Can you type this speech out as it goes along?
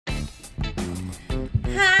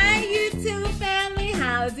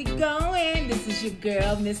How's it going? This is your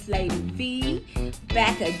girl, Miss Lady V,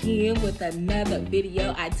 back again with another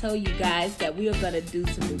video. I told you guys that we are going to do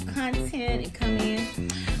some new content and come in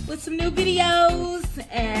with some new videos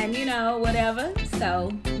and, you know, whatever.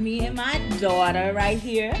 So, me and my daughter right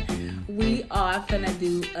here, we are going to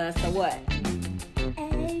do a what? A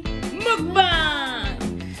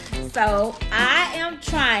mukbang! So, I am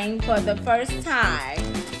trying for the first time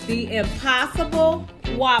the Impossible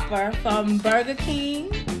Whopper from Burger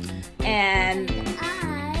King, and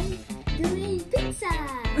I'm doing pizza.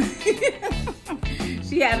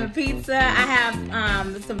 She having pizza. I have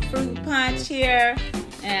some fruit punch here,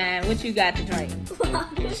 and what you got to drink?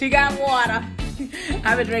 Water. She got water.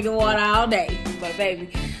 I've been drinking water all day, but baby,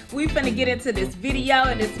 we finna get into this video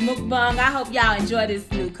and this mukbang. I hope y'all enjoy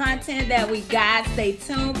this new content that we got. Stay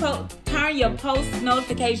tuned. Turn your post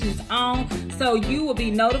notifications on so you will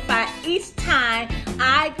be notified each time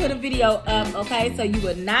I put a video up, okay? So you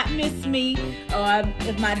will not miss me, or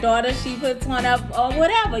if my daughter, she puts one up or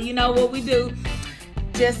whatever, you know what we do.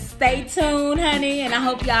 Just stay tuned, honey, and I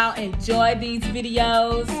hope y'all enjoy these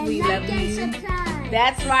videos. And we like love and you. subscribe.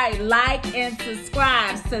 That's right. Like and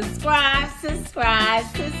subscribe. Subscribe, subscribe,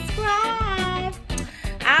 subscribe.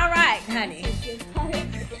 All right, honey.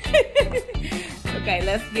 Okay,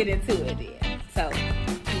 let's get into it then. So,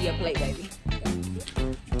 do your plate, baby.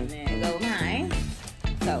 And then go mine.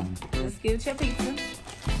 So, let's get it your pizza.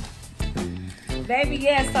 Baby,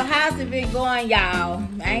 yeah, so how's it been going, y'all?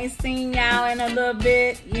 I ain't seen y'all in a little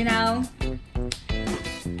bit, you know.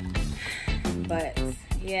 But,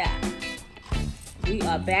 yeah. We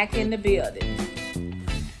are back in the building.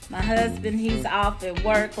 My husband, he's off at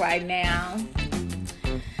work right now.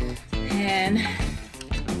 And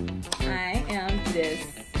I am just,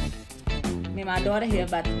 me and my daughter here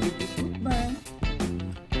about to do the mukbang.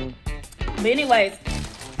 But anyways,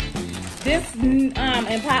 this, oh,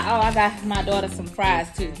 I got my daughter some fries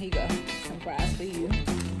too. Here you go, some fries for you.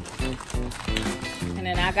 And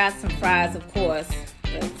then I got some fries, of course,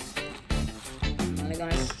 but I'm only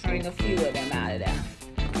gonna string a few of them out of there.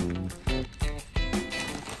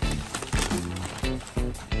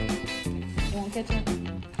 You want ketchup?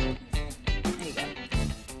 There you go.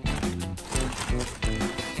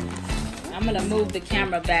 I'm gonna move the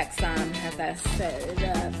camera back some as I set it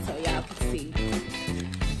up so y'all can see.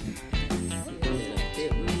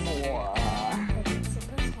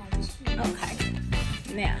 Okay.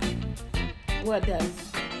 Now, what does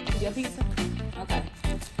your pizza? Okay.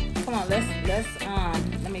 Come on, let's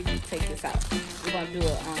let me take this out. We're gonna do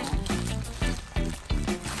it come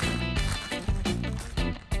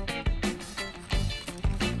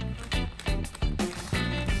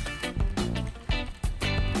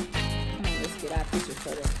on, let's get our picture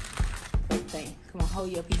for the thing. Come on, hold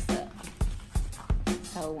your piece up.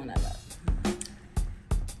 Let's hold one of them up.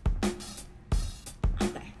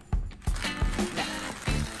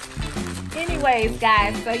 Anyways,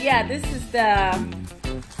 guys, so yeah, this is the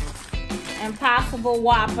Impossible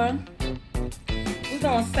Whopper. We're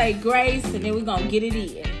gonna say grace and then we're gonna get it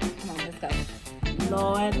in. Come on, let's go.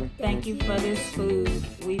 Lord, thank you for this food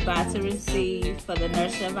we about to receive for the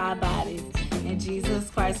nourishment of our bodies. In Jesus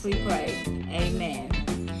Christ we pray. Amen.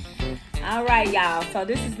 All right, y'all. So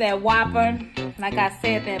this is that Whopper. Like I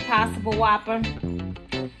said, the Impossible Whopper.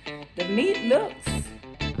 The meat looks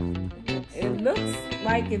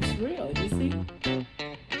like it's real, you see?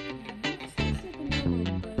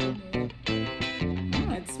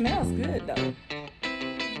 Oh, it smells good though.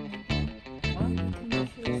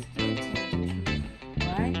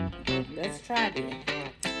 Alright, let's try this.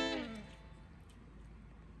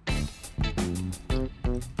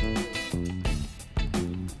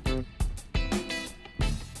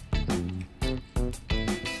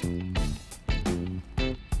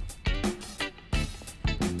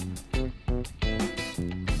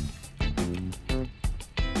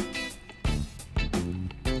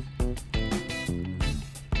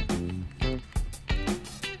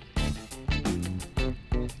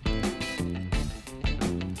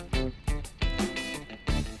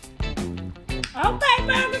 Okay,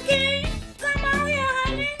 Burger King, come on here,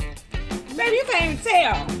 honey. Baby, you can't even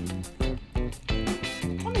tell.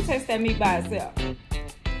 Let me taste that meat by itself.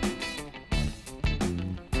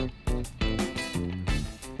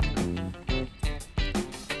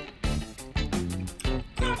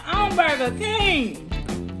 Come on, Burger King.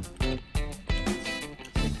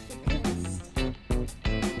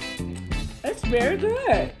 It's very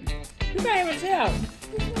good. You can't even tell.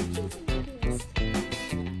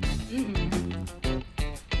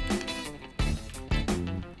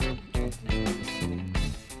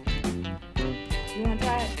 You want to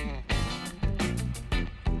try it?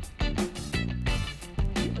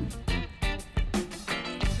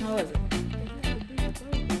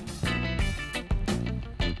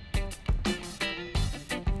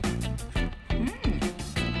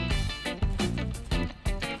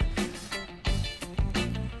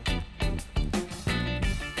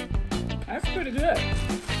 pretty good.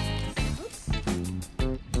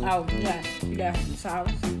 Oh, yeah. You got some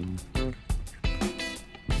sauce.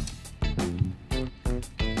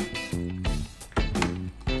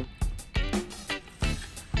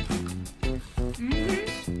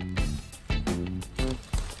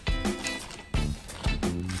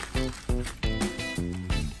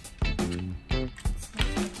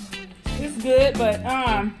 It's good, but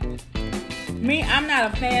me, I'm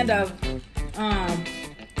not a fan of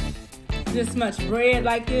this much bread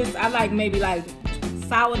like this. I like maybe like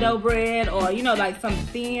sourdough bread, or you know, like something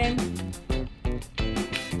thin.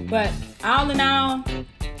 But all in all,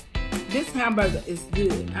 this hamburger is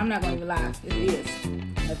good. I'm not gonna even lie, it is.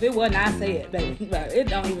 If it wasn't, I say it, baby. But it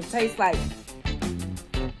don't even taste like.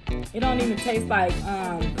 It don't even taste like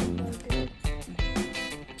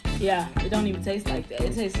yeah, it don't even taste like that.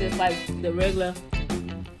 It tastes just like the regular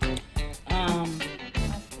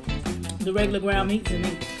ground meat to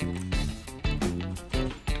me.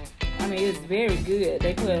 I mean, it's very good.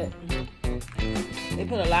 They put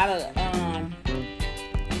a lot of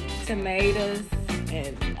tomatoes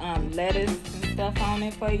and lettuce and stuff on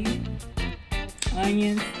it for you.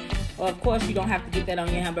 Onions. Well, of course, you don't have to get that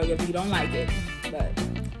on your hamburger if you don't like it. But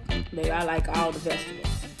baby, I like all the vegetables.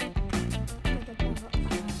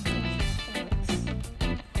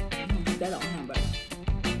 That on hamburger.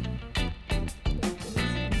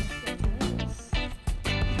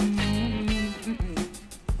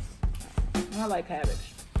 I like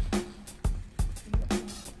cabbage.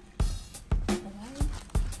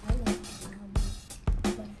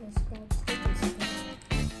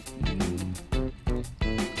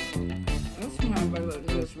 This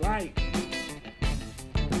hamburger is right.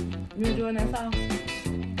 You enjoying that sauce?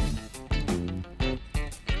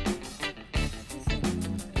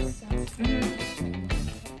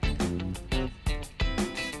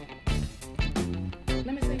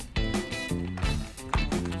 Let me see.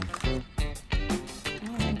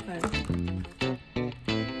 Oh, okay.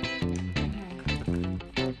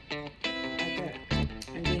 Like that.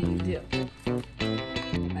 And then you dip.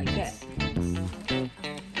 Like that.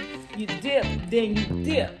 You dip, then you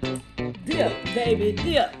dip. Dip, baby,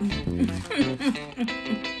 dip.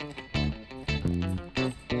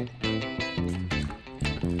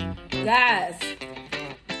 Guys,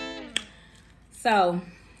 so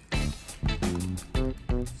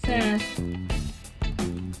since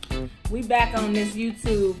we back on this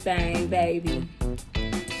YouTube thing, baby,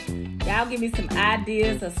 y'all give me some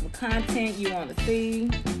ideas of some content you want to see.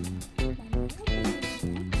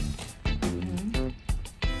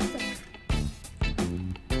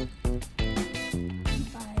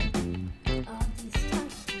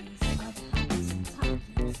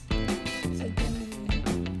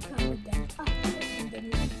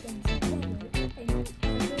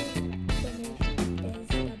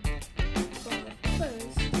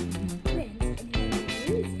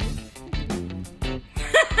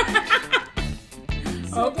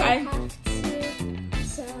 Okay.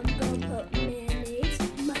 So I'm gonna put mayonnaise,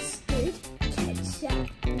 mustard, ketchup,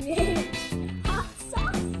 ranch, hot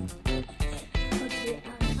sauce. Okay,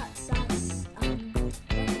 hot sauce. What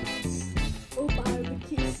else? Oh,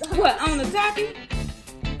 barbecue sauce. What, on the topping?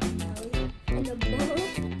 No, in a bowl,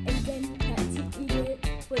 and then had to eat it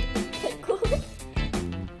with the pickle.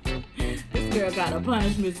 This girl gotta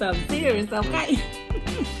punish me something serious, okay?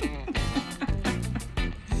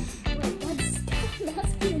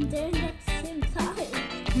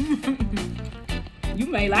 You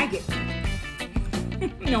may like it,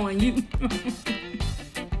 knowing you.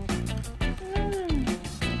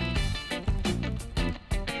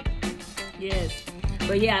 Yes,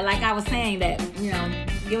 but yeah, like I was saying that, you know,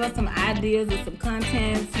 give us some ideas or some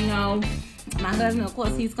contents, you know. My husband, of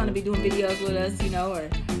course, he's gonna be doing videos with us, you know, or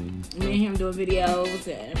me and him doing videos,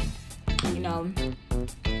 and you know,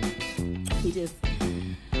 we just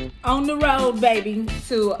on the road, baby,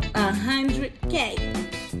 to 100K.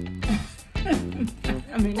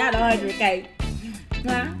 I mean, not 100K.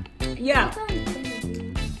 Huh? Yeah.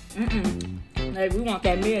 Hey, we want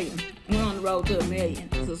that million. We're on the road to 1 million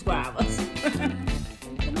subscribers.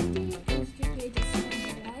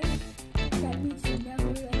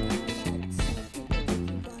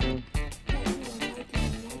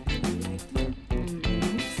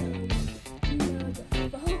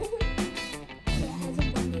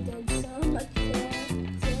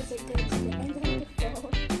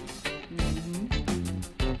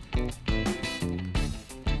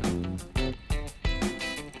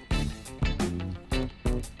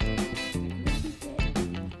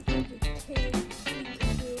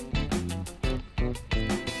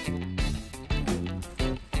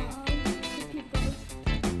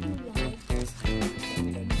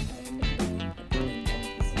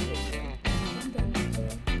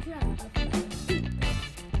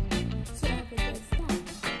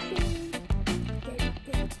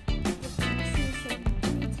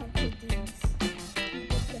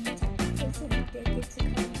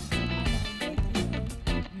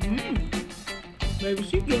 Baby,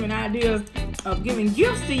 she giving ideas of giving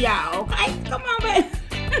gifts to y'all, okay? Come on, baby.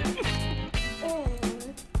 Or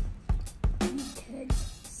you could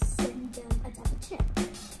send them a double check.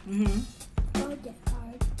 Or a gift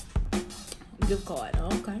card. Gift card,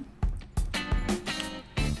 okay.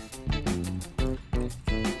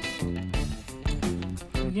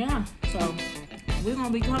 Yeah, so we're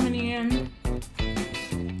gonna be coming in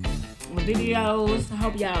with videos. I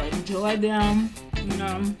hope y'all enjoy them, you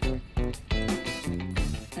know.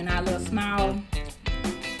 And our little small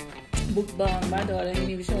mukbang. My daughter didn't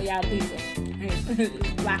even show y'all the pizza.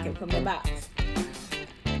 It's blocking from the box.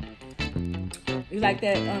 You like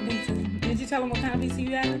that pizza? Did you tell them what kind of pizza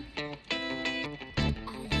you had?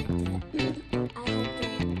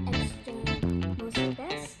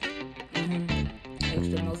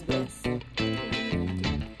 Extra most best.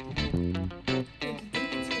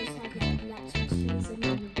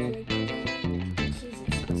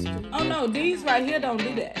 Oh no, these right here don't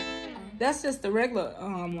do that. That's just the regular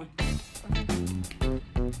one.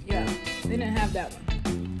 Yeah, they didn't have that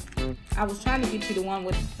one. I was trying to get you the one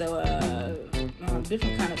with the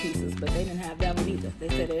different kind of pieces, but they didn't have that one either. They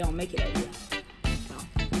said they don't make it over here.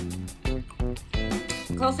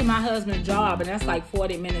 So, close to my husband's job, and that's like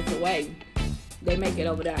 40 minutes away. They make it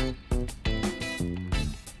over there.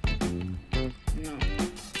 No.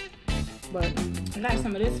 But I got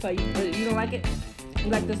some of this for you. But you don't like it?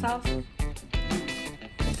 You like the sauce?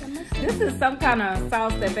 This is some kind of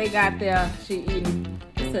sauce that they got there. She eating.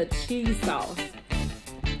 It's a cheese sauce.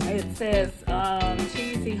 It says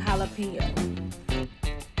cheesy jalapeno.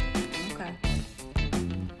 Okay.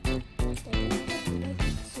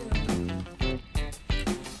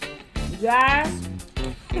 You guys,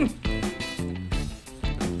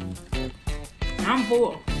 I'm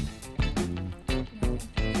full.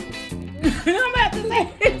 I'm about to say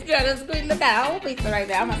this girl is sweet. Look at the whole pizza right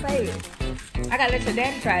there. I'm gonna save it. I gotta let your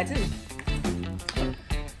daddy try it too.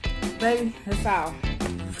 Baby, that's all.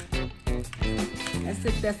 That's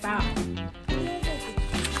it, that's all.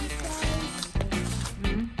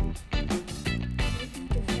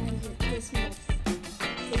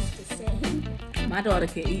 My daughter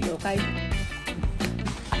can eat, okay?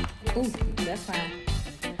 Ooh, that's fine.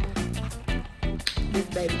 This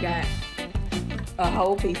baby got a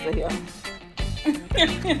whole piece of here.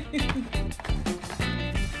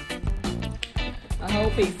 A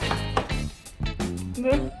whole piece.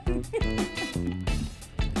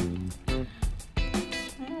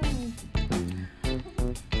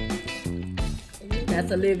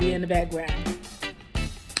 That's Olivia in the background.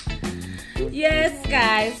 Yes,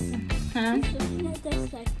 guys. Huh?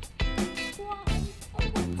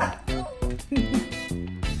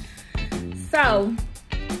 So,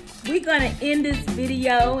 we're gonna end this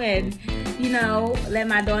video and, you know, let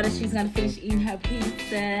my daughter, she's gonna finish eating her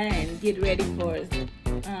pizza and get ready for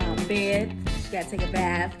bed. She gotta take a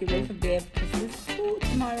bath, get ready for bed because it's school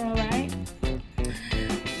tomorrow, right?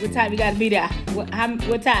 What time you gotta be there? What time?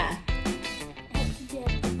 I have to be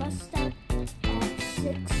at the bus stop at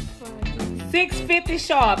 6:40. 6:50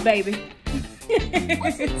 sharp, baby.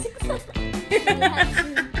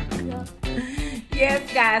 Yes,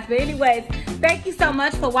 guys. But anyways, thank you so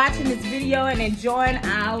much for watching this video and enjoying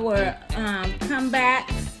our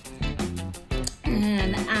comebacks.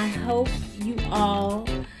 And I hope you all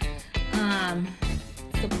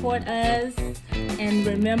support us. And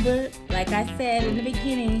remember, like I said in the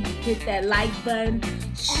beginning, hit that like button,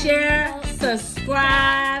 share,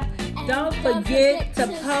 subscribe. Don't forget to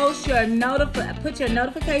post your put your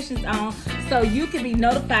notifications on so you can be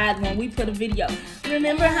notified when we put a video.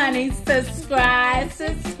 Remember, honey, subscribe,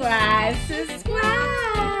 subscribe, subscribe.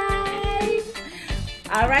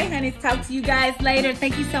 All right, honey, talk to you guys later.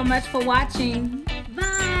 Thank you so much for watching.